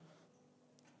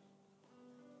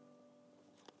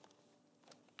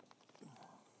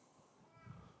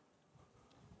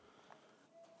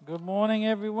Good morning,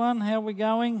 everyone. How are we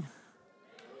going?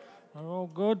 We're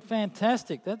all good.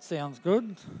 Fantastic. That sounds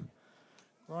good.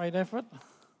 Great effort.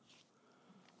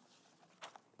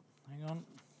 Hang on.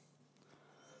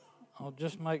 I'll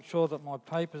just make sure that my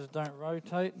papers don't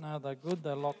rotate. No, they're good.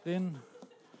 They're locked in.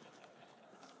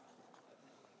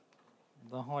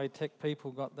 The high-tech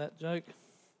people got that joke.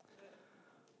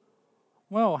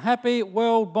 Well, happy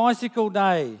World Bicycle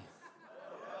Day.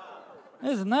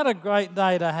 Isn't that a great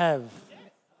day to have?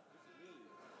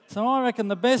 So I reckon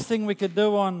the best thing we could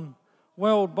do on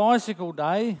World Bicycle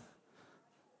Day,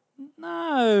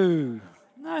 no.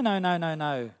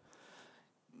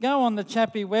 Go on the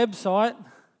Chappie website,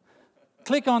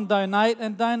 click on donate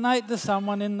and donate to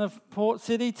someone in the Port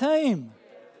City team.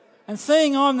 And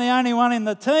seeing I'm the only one in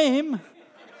the team,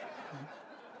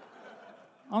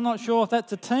 I'm not sure if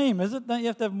that's a team, is it? Don't you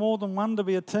have to have more than one to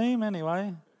be a team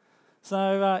anyway?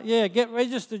 So, get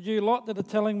registered, you lot that are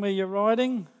telling me you're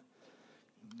riding,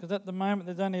 because at the moment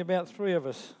there's only about 3 of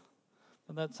us,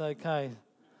 but that's okay.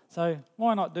 So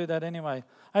why not do that anyway?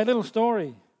 A little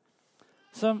story.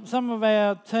 Some of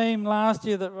our team last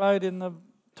year that rode in the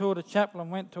Tour de Chaplin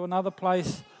went to another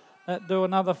place that do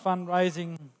another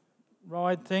fundraising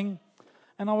ride thing,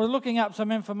 and I was looking up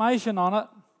some information on it,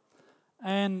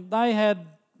 and they had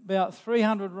about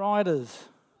 300 riders,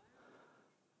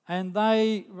 and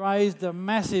they raised a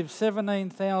massive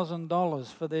 $17,000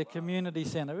 for their community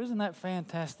centre. Isn't that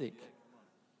fantastic?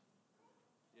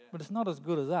 But it's not as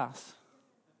good as us.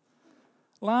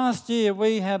 Last year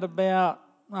we had about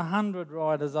 100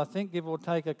 riders, I think, give or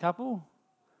take a couple.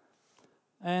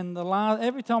 And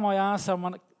every time I ask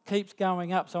someone, it keeps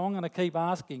going up, so I'm going to keep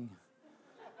asking.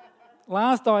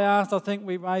 Last I asked, I think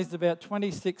we raised about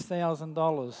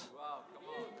 $26,000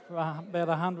 for about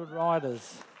 100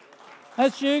 riders.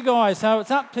 That's you guys, so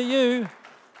it's up to you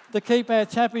to keep our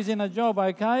chappies in a job,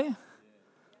 okay?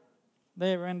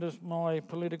 There ends my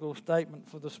political statement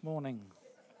for this morning.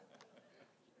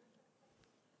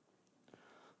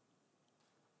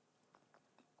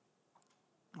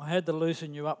 I had to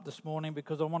loosen you up this morning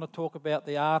because I want to talk about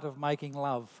the art of making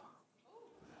love.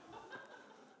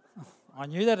 I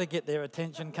knew that'd get their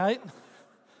attention, Kate.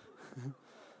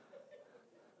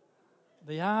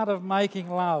 The art of making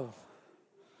love.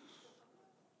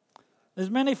 There's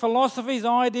many philosophies,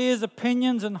 ideas,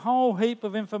 opinions, and a whole heap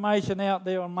of information out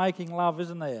there on making love,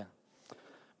 isn't there?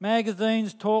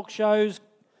 Magazines, talk shows,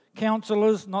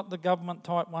 counsellors, not the government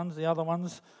type ones, the other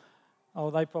ones. Oh,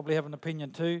 they probably have an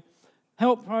opinion too.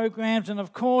 Help programs, and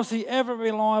of course the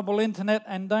ever-reliable internet,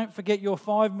 and don't forget your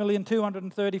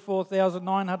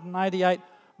 5,234,988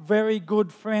 very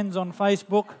good friends on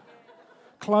Facebook,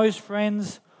 close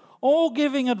friends, all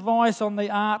giving advice on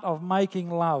the art of making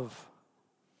love.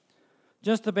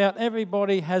 Just about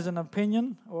everybody has an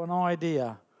opinion or an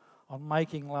idea on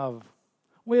making love.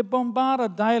 We're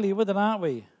bombarded daily with it, aren't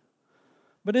we?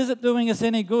 But is it doing us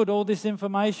any good, all this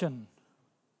information?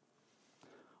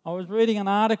 I was reading an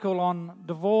article on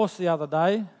divorce the other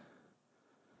day.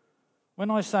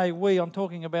 When I say we, I'm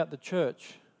talking about the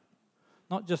church.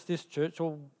 Not just this church,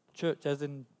 or church as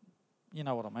in, you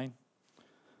know what I mean.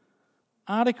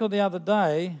 Article the other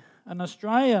day, an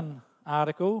Australian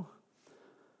article,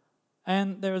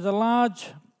 and there is a large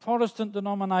Protestant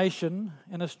denomination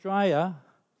in Australia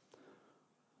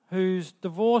whose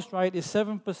divorce rate is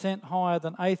 7% higher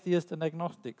than atheists and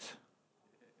agnostics.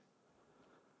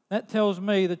 That tells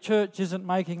me the church isn't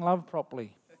making love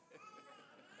properly.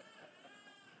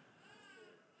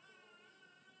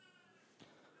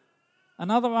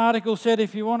 Another article said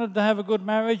if you wanted to have a good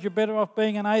marriage, you're better off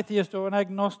being an atheist or an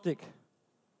agnostic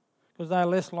because they're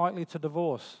less likely to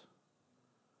divorce.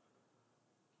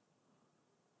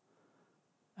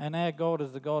 And our God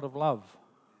is the God of love.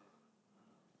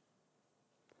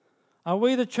 Are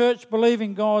we the church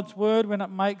believing God's word when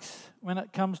it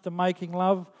comes to making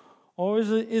love? Or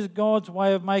is God's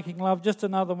way of making love just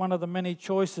another one of the many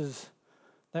choices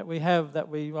that we have that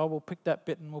we'll pick that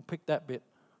bit and we'll pick that bit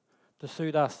to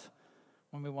suit us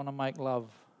when we want to make love?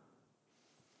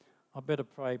 I better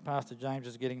pray. Pastor James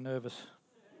is getting nervous.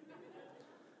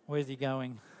 Where's he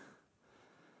going?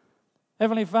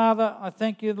 Heavenly Father, I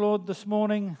thank you, Lord, this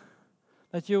morning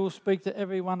that you will speak to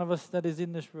every one of us that is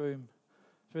in this room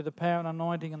through the power and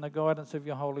anointing and the guidance of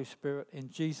your Holy Spirit.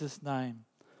 In Jesus' name,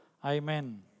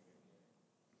 amen.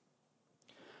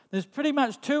 There's pretty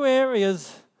much 2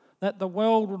 areas that the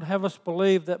world would have us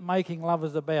believe that making love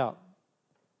is about.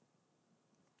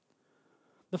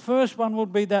 The first one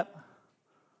would be that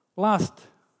lust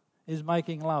is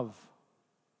making love.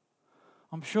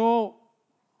 I'm sure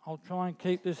I'll try and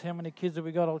keep this, how many kids have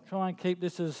we got? I'll try and keep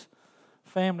this as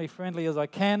family friendly as I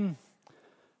can.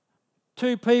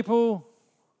 two people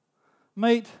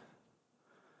meet,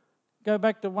 go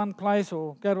back to one place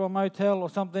or go to a motel or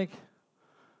something,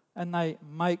 and they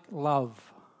make love.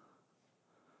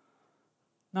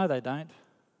 No, they don't.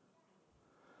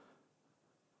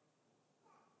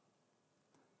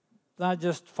 They're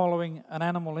just following an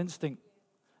animal instinct.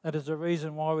 That is the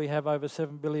reason why we have over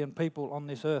 7 billion people on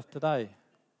this earth today.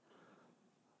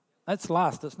 That's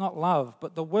lust, it's not love,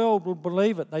 but the world will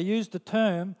believe it. They use the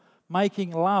term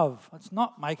making love. It's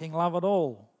not making love at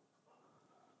all.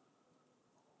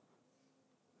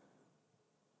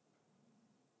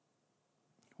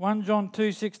 (1 John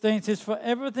 2:16 says, "For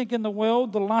everything in the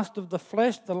world, the lust of the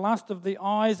flesh, the lust of the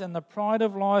eyes, and the pride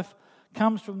of life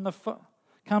comes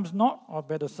not, I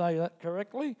better say that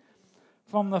correctly,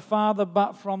 from the Father,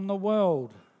 but from the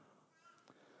world."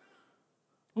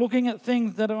 Looking at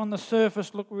things that are on the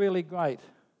surface look really great,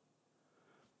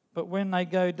 but when they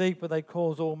go deeper, they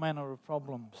cause all manner of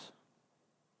problems.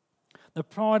 The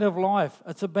pride of life,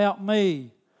 it's about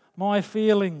me, my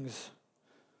feelings.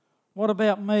 What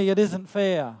about me? It isn't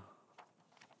fair.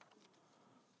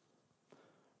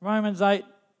 Romans 8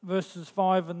 verses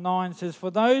 5 and 9 says, "For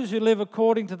those who live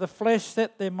according to the flesh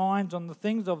set their minds on the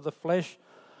things of the flesh,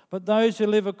 but those who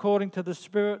live according to the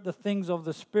Spirit, the things of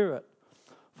the Spirit.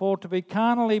 For to be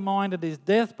carnally minded is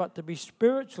death, but to be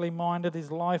spiritually minded is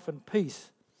life and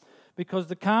peace. Because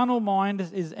the carnal mind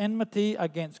is enmity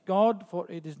against God, for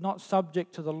it is not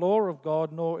subject to the law of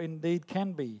God, nor indeed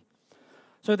can be.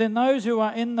 So then those who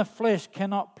are in the flesh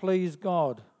cannot please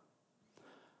God.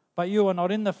 But you are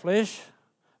not in the flesh,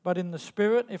 but in the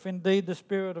Spirit, if indeed the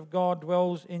Spirit of God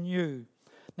dwells in you.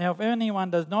 Now if anyone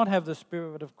does not have the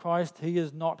Spirit of Christ, he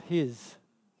is not his."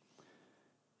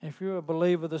 If you're a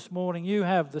believer this morning, you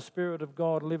have the Spirit of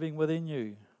God living within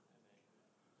you.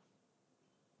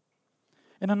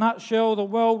 In a nutshell, the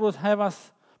world would have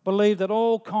us believe that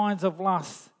all kinds of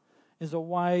lust is a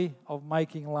way of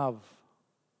making love.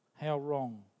 How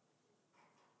wrong.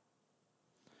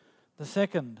 The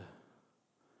second,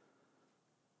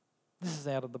 this is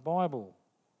out of the Bible.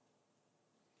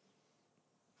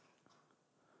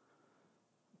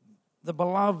 The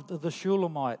beloved of the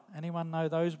Shulamite. Anyone know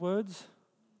those words?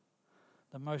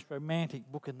 The most romantic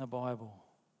book in the Bible.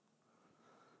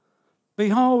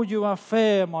 "Behold, you are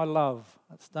fair, my love."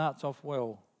 That starts off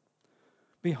well.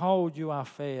 "Behold, you are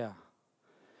fair.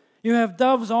 You have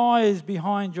dove's eyes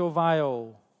behind your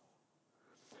veil.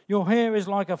 Your hair is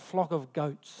like a flock of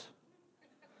goats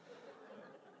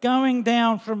going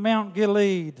down from Mount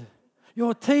Gilead.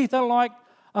 Your teeth are like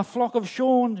a flock of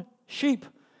shorn sheep,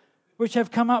 which have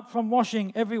come up from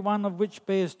washing, every one of which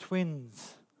bears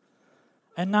twins,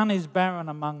 and none is barren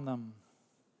among them."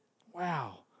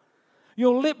 Wow.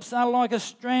 "Your lips are like a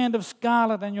strand of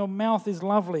scarlet, and your mouth is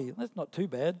lovely." That's not too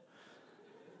bad.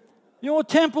 "Your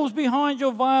temples behind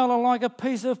your veil are like a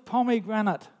piece of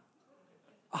pomegranate.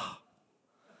 Oh.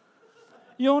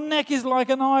 Your neck is like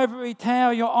an ivory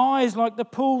tower, your eyes like the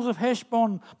pools of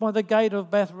Heshbon by the gate of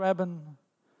Beth Rabban.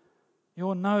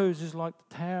 Your nose is like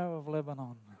the Tower of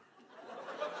Lebanon."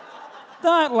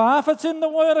 Don't laugh, it's in the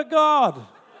Word of God.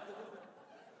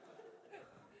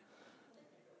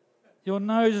 "Your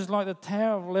nose is like the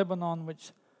Tower of Lebanon,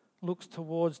 which looks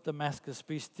towards Damascus.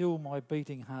 Be still, my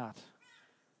beating heart."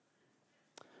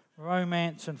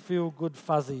 Romance and feel-good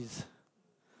fuzzies.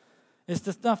 It's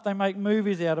the stuff they make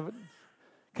movies out of it.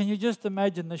 Can you just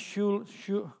imagine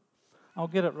the I'll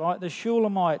get it right, the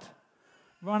Shulamite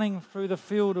running through the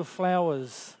field of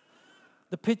flowers.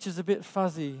 The picture's a bit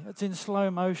fuzzy. It's in slow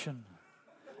motion.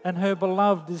 And her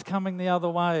beloved is coming the other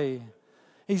way.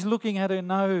 He's looking at her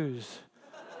nose.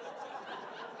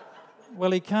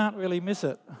 Well, he can't really miss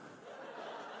it.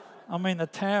 I mean, the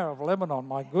Tower of Lebanon,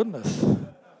 my goodness.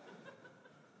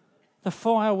 The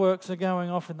fireworks are going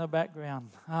off in the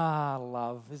background. Ah,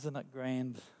 love, isn't it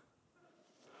grand?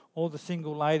 All the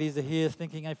single ladies are here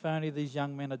thinking, if only these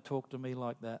young men had talked to me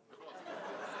like that.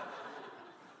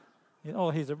 Oh,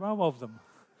 here's a row of them.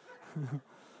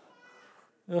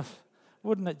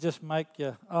 Wouldn't it just make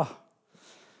you,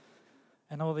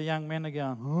 and all the young men are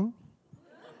going, huh?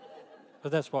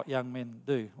 But that's what young men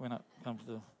do when it comes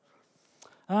to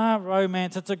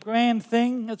romance. It's a grand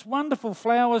thing. It's wonderful.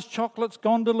 Flowers, chocolates,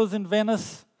 gondolas in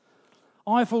Venice,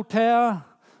 Eiffel Tower,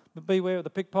 but beware of the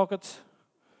pickpockets.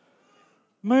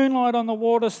 Moonlight on the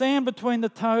water, sand between the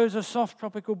toes, a soft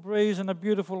tropical breeze, and a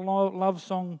beautiful love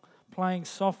song playing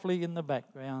softly in the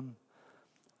background.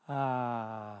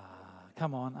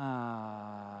 Come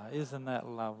on, isn't that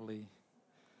lovely?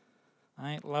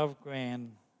 Ain't love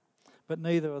grand? But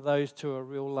neither of those two are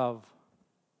real love.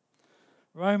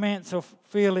 Romance or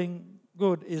feeling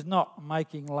good is not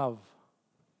making love.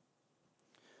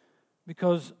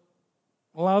 Because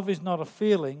love is not a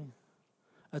feeling,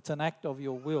 it's an act of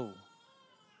your will.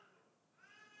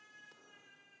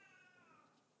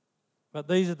 But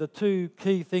these are the two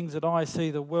key things that I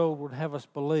see the world would have us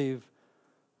believe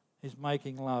is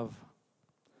making love.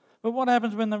 But what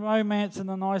happens when the romance and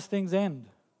the nice things end?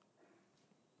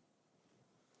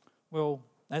 Well,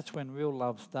 that's when real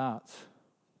love starts.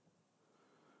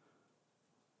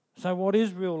 So what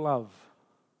is real love?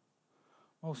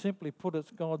 Well, simply put, it's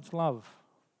God's love.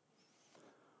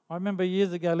 I remember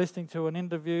years ago listening to an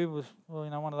interview with,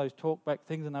 one of those talkback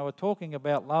things, and they were talking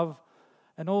about love,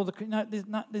 and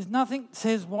there's nothing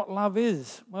says what love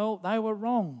is. Well, they were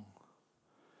wrong.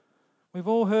 We've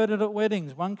all heard it at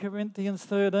weddings. 1 Corinthians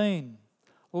 13.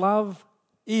 Love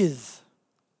is.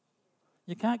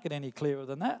 You can't get any clearer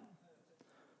than that.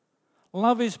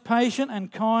 Love is patient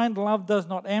and kind. Love does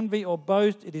not envy or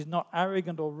boast. It is not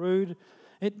arrogant or rude.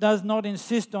 It does not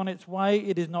insist on its way.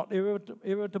 It is not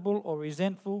irritable or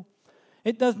resentful.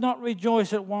 It does not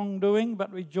rejoice at wrongdoing,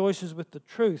 but rejoices with the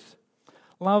truth.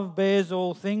 Love bears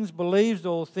all things, believes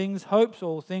all things, hopes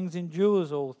all things,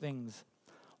 endures all things.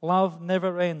 Love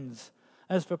never ends.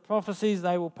 As for prophecies,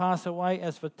 they will pass away.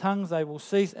 As for tongues, they will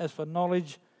cease. As for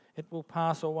knowledge, it will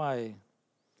pass away.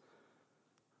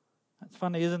 That's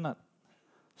funny, isn't it?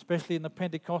 Especially in the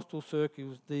Pentecostal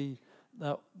circles, the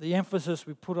emphasis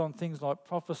we put on things like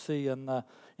prophecy and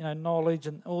knowledge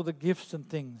and all the gifts and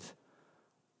things.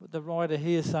 But the writer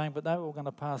here is saying, but they're all going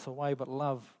to pass away, but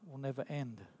love will never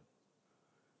end.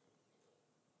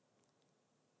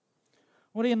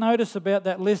 What do you notice about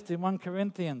that list in 1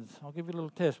 Corinthians? I'll give you a little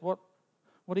test. What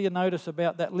do you notice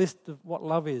about that list of what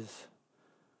love is?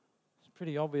 It's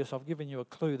pretty obvious. I've given you a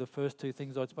clue, the first two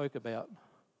things I spoke about.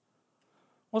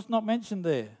 What's not mentioned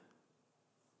there?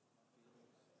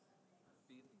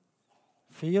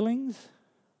 Feelings?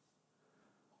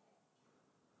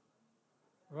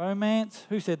 Romance?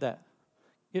 Who said that?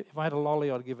 If I had a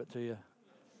lolly, I'd give it to you.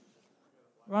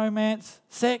 Romance?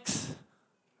 Sex?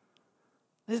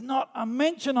 There's not a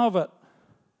mention of it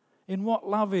in what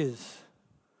love is.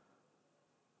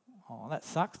 Oh, that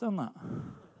sucks, doesn't it?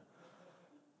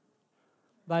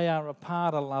 They are a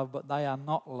part of love, but they are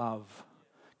not love.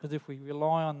 Because if we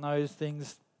rely on those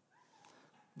things,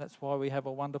 that's why we have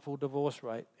a wonderful divorce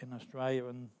rate in Australia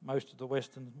and most of the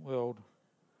Western world.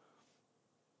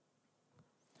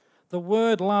 The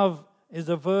word love is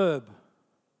a verb.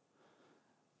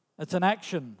 It's an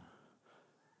action.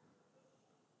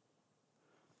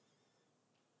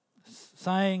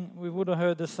 We would have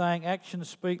heard the saying, actions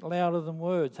speak louder than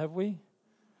words, have we?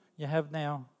 You have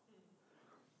now.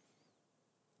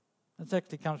 It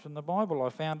actually comes from the Bible, I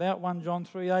found out, 1 John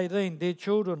 3:18. Dear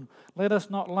children, let us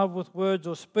not love with words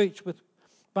or speech,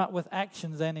 but with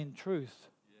actions and in truth.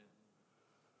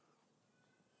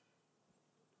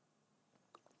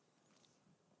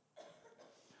 Yeah.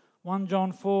 1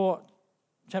 John 4,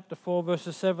 chapter 4,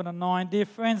 verses 7 and 9. Dear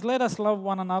friends, let us love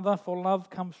one another, for love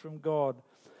comes from God.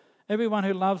 Everyone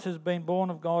who loves has been born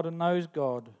of God and knows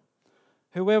God.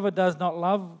 Whoever does not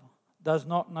love does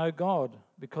not know God,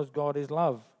 because God is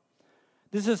love.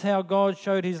 This is how God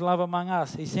showed his love among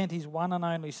us. He sent his one and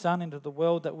only Son into the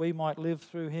world that we might live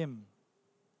through him.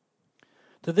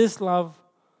 To this love,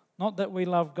 not that we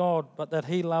love God, but that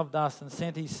he loved us and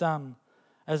sent his Son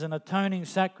as an atoning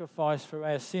sacrifice for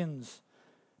our sins.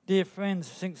 Dear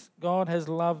friends, since God has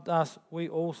loved us, we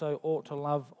also ought to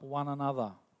love one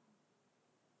another.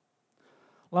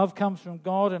 Love comes from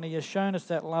God, and he has shown us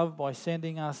that love by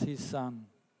sending us his Son.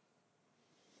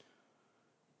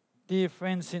 Dear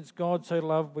friends, since God so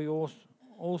loved, we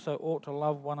also ought to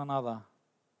love one another.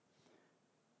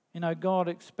 God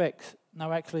expects,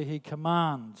 actually he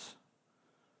commands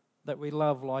that we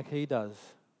love like he does.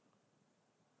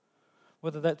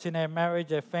 Whether that's in our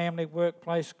marriage, our family,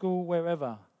 workplace, school,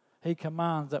 wherever, he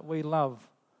commands that we love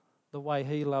the way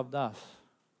he loved us.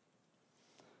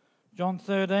 John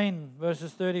 13,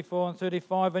 verses 34 and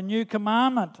 35, a new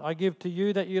commandment I give to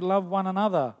you, that you love one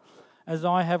another, as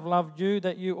I have loved you,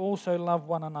 that you also love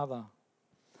one another.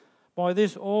 By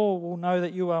this all will know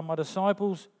that you are my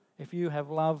disciples, if you have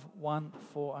love one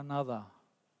for another.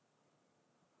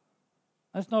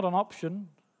 That's not an option.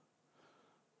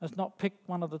 That's not pick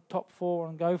one of the top 4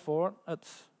 and go for it.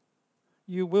 It's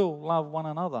you will love one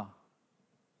another.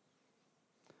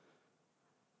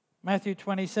 Matthew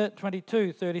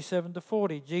 22, 37 to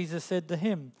 40, Jesus said to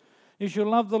him, you shall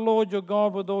love the Lord your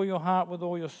God with all your heart, with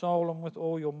all your soul, and with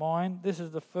all your mind. This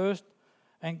is the first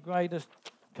and greatest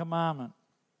commandment.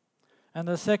 And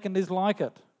the second is like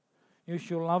it. You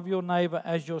shall love your neighbour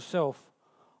as yourself.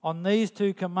 On these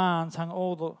two commands hang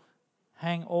all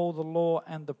the law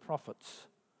and the prophets.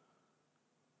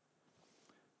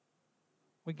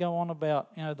 We go on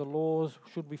about, the laws.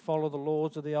 Should we follow the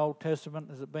laws of the Old Testament?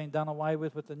 Has it been done away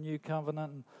with the New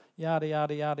Covenant? And yada,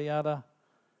 yada, yada, yada.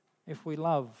 If we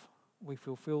love, we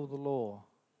fulfill the law.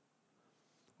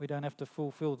 We don't have to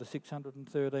fulfill the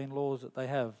 613 laws that they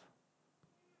have.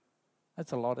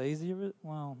 That's a lot easier.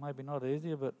 Well, maybe not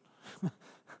easier, but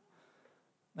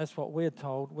that's what we're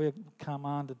told. We're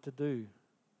commanded to do,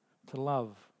 to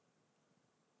love.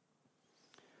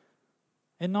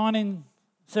 In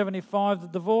 1975, the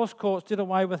divorce courts did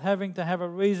away with having to have a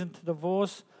reason to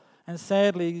divorce, and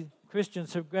sadly,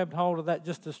 Christians have grabbed hold of that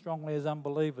just as strongly as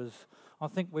unbelievers. I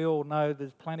think we all know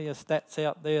there's plenty of stats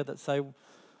out there that say,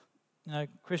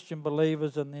 Christian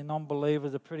believers and the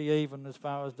non-believers are pretty even as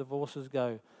far as divorces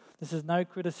go. This is no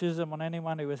criticism on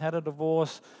anyone who has had a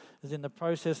divorce, is in the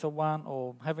process of one,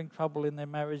 or having trouble in their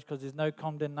marriage, because there's no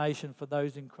condemnation for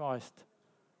those in Christ.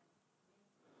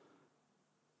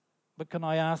 But can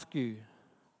I ask you,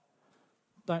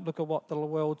 don't look at what the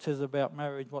world says about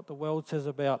marriage, what the world says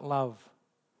about love.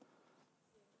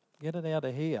 Get it out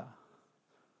of here.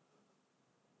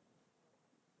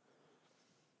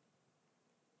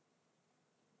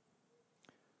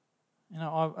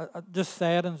 It just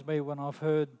saddens me when I've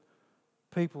heard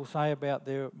people say about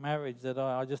their marriage that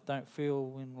I just don't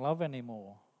feel in love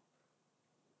anymore.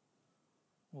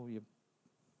 Well,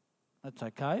 that's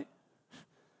okay.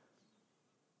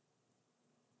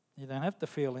 You don't have to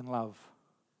feel in love.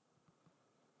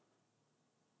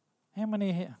 How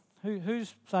many,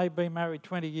 who's, say, been married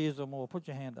 20 years or more? Put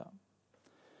your hand up.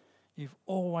 You've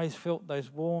always felt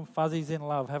those warm fuzzies in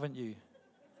love, haven't you?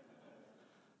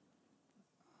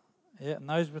 Yeah, and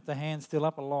those with the hands still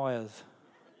up are liars.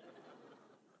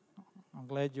 I'm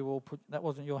glad you all that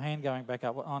wasn't your hand going back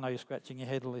up. I know you're scratching your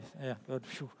head. Yeah, good.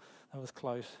 That was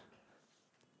close.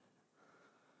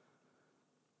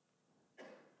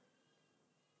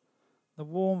 The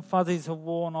warm fuzzies have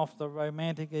worn off, the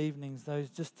romantic evenings, those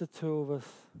just the two of us.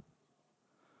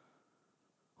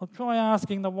 I'll try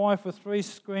asking the wife with 3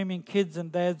 screaming kids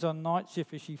and dad's on night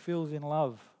shift if she feels in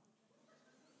love.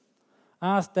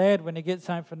 Ask Dad when he gets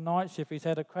home from night shift, he's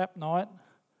had a crap night,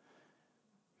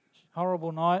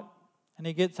 horrible night, and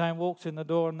he gets home, walks in the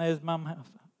door, and there's Mum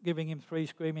giving him 3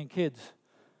 screaming kids.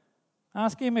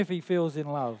 Ask him if he feels in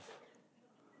love.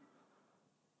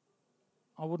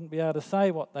 I wouldn't be able to say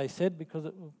what they said because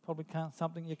it probably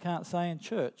something you can't say in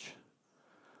church.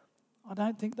 I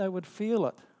don't think they would feel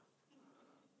it,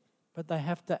 but they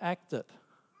have to act it.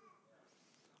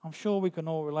 I'm sure we can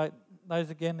all relate. Those,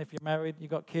 again, if you're married,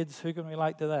 you've got kids, who can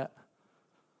relate to that?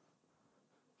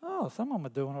 Oh, some of them are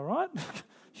doing all right.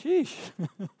 Sheesh.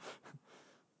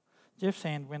 Jeff's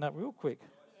hand went up real quick.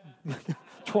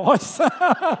 Twice.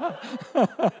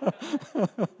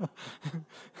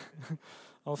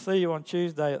 I'll see you on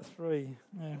Tuesday at 3.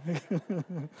 Yeah.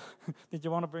 Did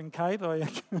you want to bring Kate?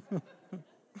 I've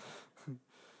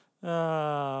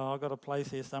got a place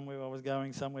here somewhere. I was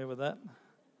going somewhere with that.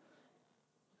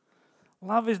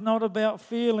 Love is not about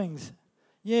feelings.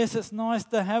 Yes, it's nice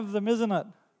to have them, isn't it?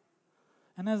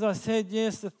 And as I said,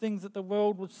 yes, the things that the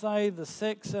world would say, the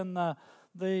sex and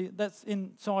the that's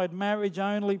inside marriage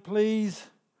only, please.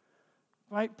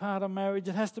 Great part of marriage.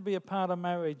 It has to be a part of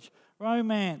marriage.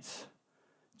 Romance.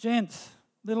 Gents,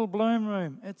 little bloom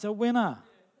room. It's a winner.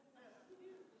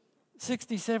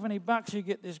 $60, $70, you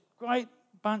get this great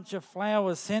bunch of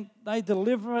flowers sent. They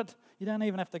deliver it. You don't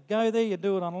even have to go there. You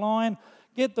do it online.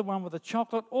 Get the one with the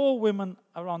chocolate. All women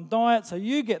are on diet, so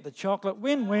you get the chocolate.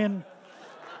 Win-win.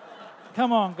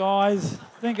 Come on, guys.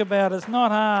 Think about it. It's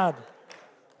not hard.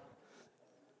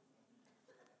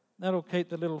 That'll keep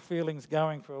the little feelings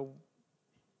going for a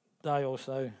day or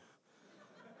so.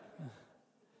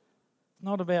 It's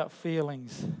not about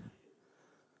feelings.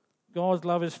 God's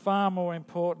love is far more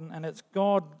important, and it's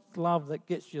God's love that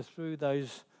gets you through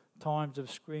those times of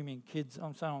screaming kids.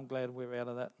 I'm glad we're out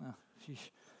of that.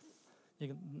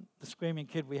 The screaming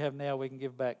kid we have now, we can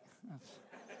give back.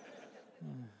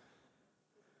 Yeah.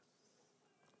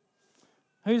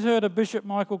 Who's heard of Bishop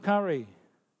Michael Curry?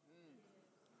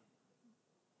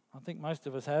 I think most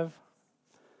of us have.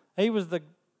 He was the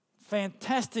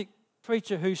fantastic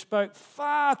preacher who spoke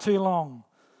far too long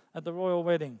at the royal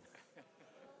wedding.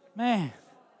 Man,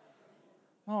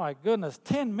 my goodness,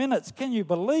 10 minutes. Can you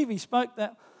believe he spoke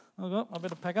that? Oh, I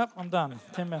better pack up. I'm done.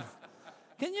 10 minutes.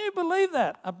 Can you believe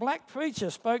that? A black preacher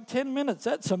spoke 10 minutes.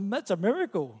 That's a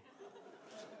miracle.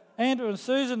 Andrew and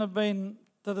Susan have been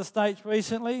to the States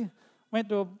recently. Went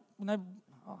to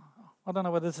I don't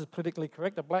know whether this is politically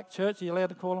correct, a black church. Are you allowed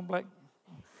to call them black?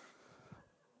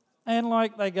 And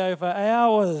they go for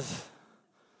hours.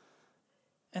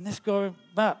 And this guy,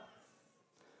 but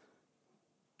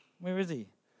where is he?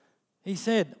 He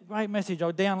said, great message. You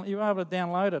were able to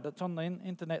download it. It's on the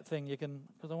internet thing. You can,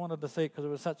 because I wanted to see it because it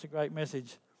was such a great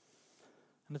message.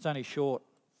 And it's only shorter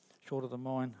than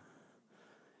mine.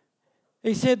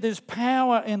 He said, there's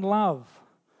power in love.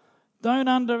 Don't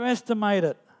underestimate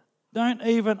it. Don't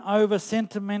even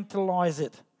over-sentimentalize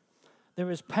it. There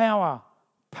is power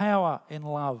in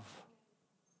love.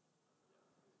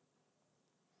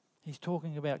 He's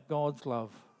talking about God's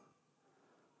love.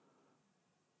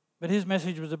 But his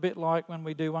message was a bit like when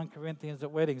we do 1 Corinthians at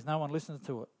weddings. No one listens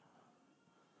to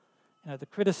it. The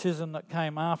criticism that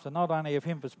came after, not only of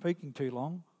him for speaking too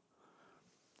long,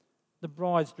 the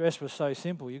bride's dress was so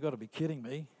simple, you've got to be kidding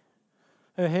me.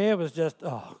 Her hair was just,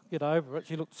 get over it.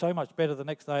 She looked so much better the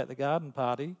next day at the garden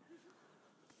party.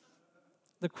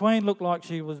 The Queen looked like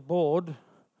she was bored.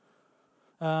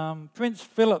 Prince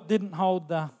Philip didn't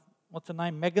hold what's her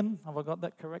name, Meghan? Have I got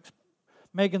that correct?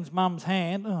 Meghan's mum's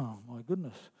hand. Oh, my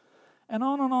goodness. And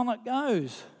on it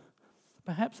goes.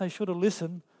 Perhaps they should have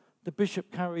listened to Bishop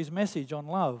Curry's message on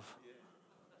love.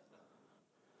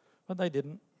 But they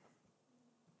didn't.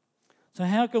 So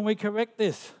how can we correct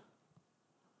this?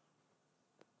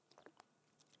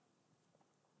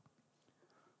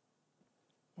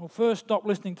 Well, first, stop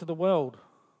listening to the world.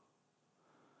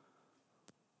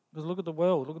 Because look at the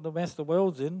world. Look at the mess the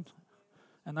world's in.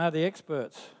 And they're the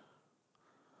experts.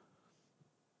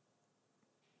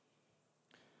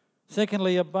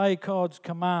 Secondly, obey God's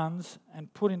commands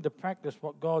and put into practice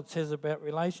what God says about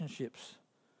relationships.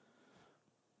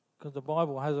 Because the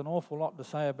Bible has an awful lot to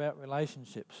say about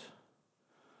relationships.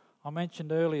 I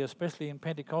mentioned earlier, especially in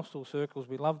Pentecostal circles,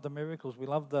 we love the miracles, we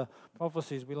love the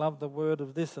prophecies, we love the word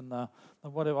of this and the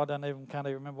whatever. I can't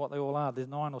even remember what they all are. There's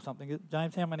 9 or something.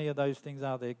 James, how many of those things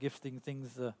are there? Gifting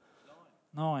things?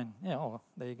 9. Yeah,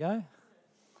 there you go.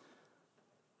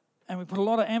 And we put a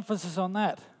lot of emphasis on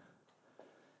that.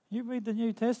 You read the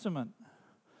New Testament,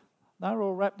 they're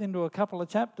all wrapped into a couple of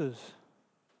chapters.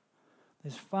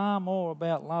 There's far more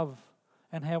about love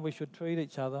and how we should treat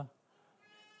each other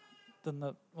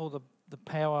than all the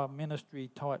power ministry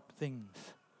type things.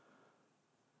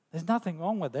 There's nothing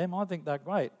wrong with them. I think they're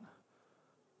great.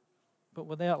 But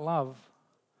without love,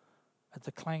 it's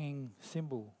a clanging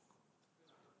cymbal,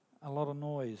 a lot of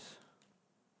noise.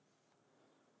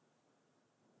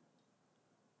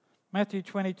 Matthew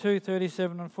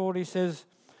 22:37-40 says,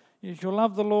 you shall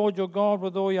love the Lord your God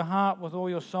with all your heart, with all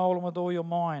your soul, and with all your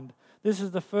mind. This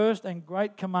is the first and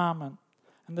great commandment.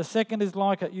 And the second is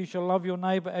like it, you shall love your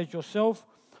neighbour as yourself.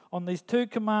 On these 2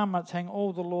 commandments hang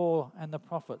all the law and the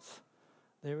prophets.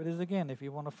 There it is again. If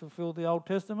you want to fulfill the Old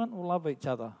Testament, we'll love each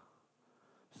other.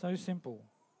 So simple.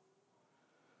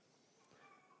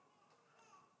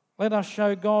 Let us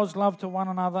show God's love to one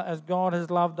another as God has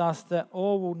loved us, that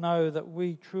all will know that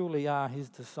we truly are his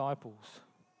disciples.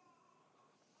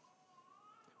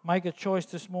 Make a choice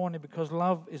this morning, because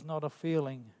love is not a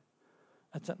feeling.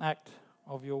 It's an act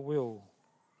of your will.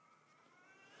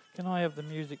 Can I have the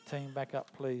music team back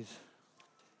up, please?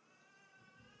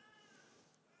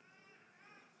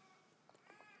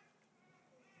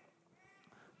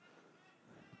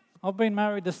 I've been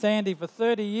married to Sandy for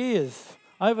 30 years,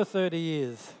 over 30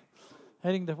 years.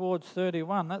 Heading towards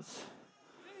 31. That's,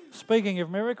 speaking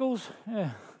of miracles, yeah.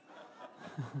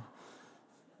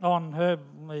 On her,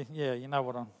 yeah, you know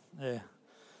what I'm, yeah.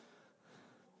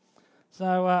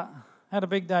 So, had a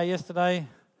big day yesterday.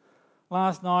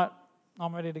 Last night,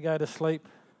 I'm ready to go to sleep.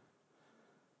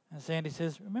 And Sandy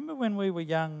says, remember when we were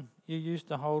young, you used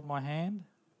to hold my hand?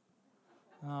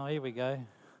 Oh, here we go.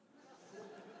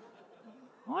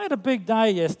 I had a big day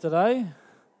yesterday.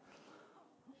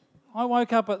 I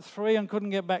woke up at 3 and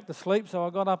couldn't get back to sleep, so I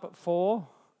got up at 4,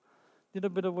 did a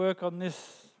bit of work on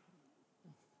this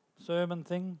sermon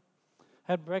thing,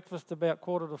 had breakfast about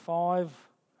 4:45,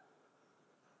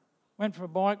 went for a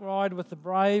bike ride with the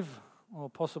brave, or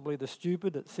possibly the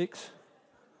stupid at 6.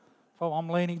 Well, I'm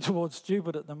leaning towards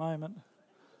stupid at the moment.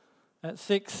 At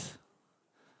 6,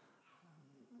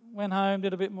 went home,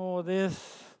 did a bit more of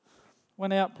this.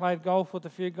 Went out, played golf with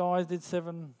a few guys, did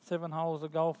seven holes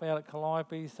of golf out at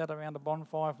Calliope, sat around a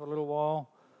bonfire for a little while.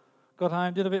 Got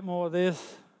home, did a bit more of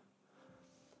this.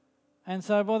 And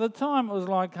so by the time it was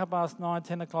like 9:30,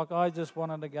 10 o'clock, I just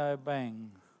wanted to go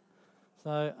bang.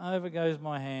 So over goes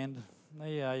my hand. There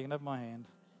you are, you can have my hand.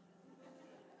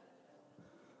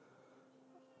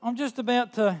 I'm just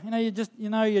about to,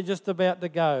 you're just about to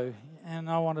go. And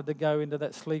I wanted to go into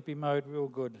that sleepy mode real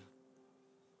good.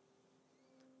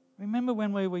 Remember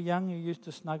when we were young, you used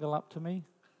to snuggle up to me?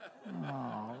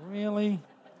 Oh, really?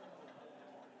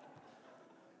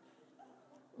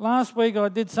 last week I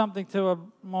did something to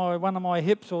one of my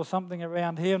hips or something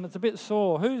around here, and it's a bit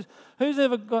sore. Who's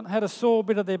ever had a sore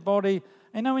bit of their body?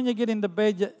 You know, when you get into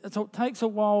bed, it takes a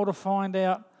while to find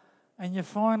out, and you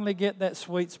finally get that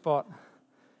sweet spot.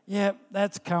 Yeah,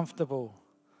 that's comfortable.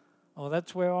 Oh,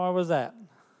 that's where I was at.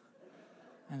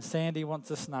 And Sandy wants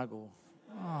a snuggle.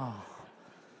 Oh.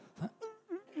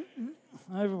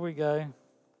 Over we go.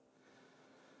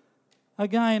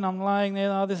 Again, I'm laying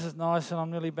there, oh, this is nice, and I'm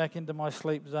nearly back into my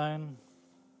sleep zone.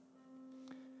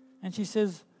 And she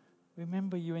says,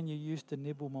 remember you when you used to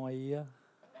nibble my ear?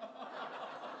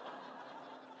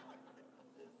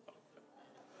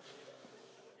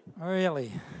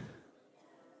 Really?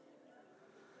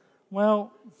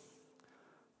 Well,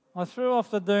 I threw off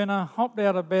the doona, hopped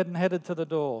out of bed and headed to the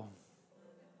door.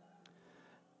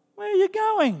 Where are you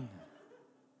going?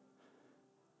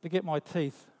 To get my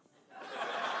teeth.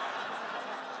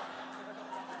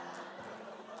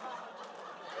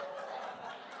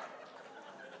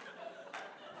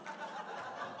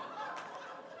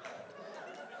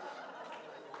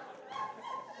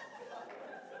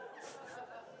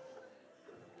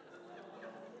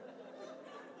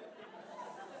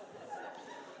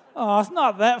 Oh, it's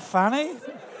not that funny.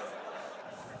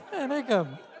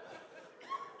 Anakim.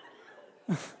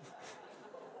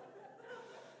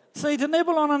 See, to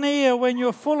nibble on an ear when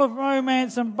you're full of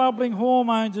romance and bubbling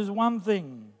hormones is one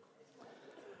thing.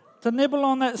 To nibble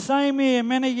on that same ear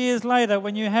many years later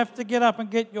when you have to get up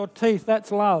and get your teeth,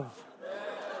 that's love.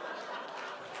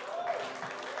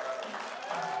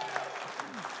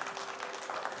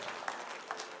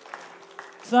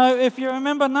 So if you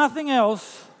remember nothing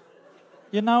else,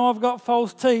 you know I've got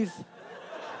false teeth.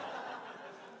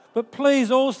 But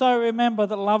please also remember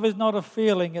that love is not a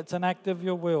feeling, it's an act of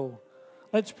your will.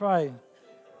 Let's pray.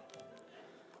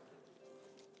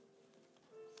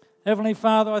 Heavenly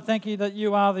Father, I thank you that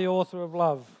you are the author of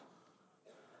love.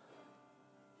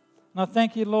 And I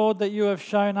thank you, Lord, that you have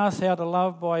shown us how to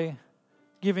love by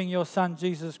giving your Son,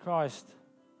 Jesus Christ.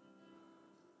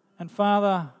 And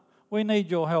Father, we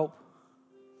need your help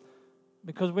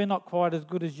because we're not quite as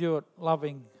good as you at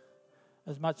loving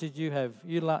as much as you have.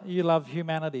 You love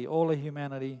humanity, all of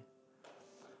humanity.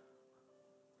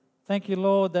 Thank you,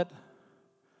 Lord, that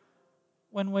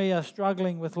when we are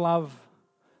struggling with love,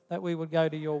 that we would go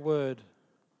to your word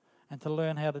and to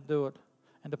learn how to do it,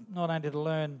 and to, not only to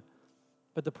learn,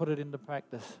 but to put it into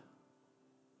practice.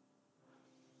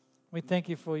 We thank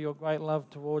you for your great love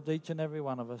towards each and every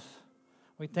one of us.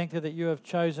 We thank you that you have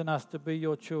chosen us to be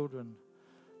your children,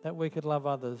 that we could love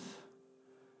others.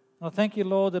 And I thank you,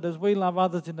 Lord, that as we love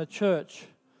others in the church,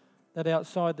 that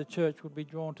outside the church would be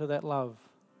drawn to that love.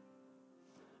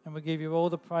 And we give you all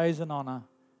the praise and honour.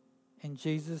 In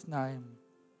Jesus' name,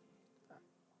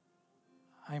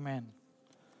 amen.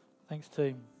 Thanks,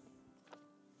 team.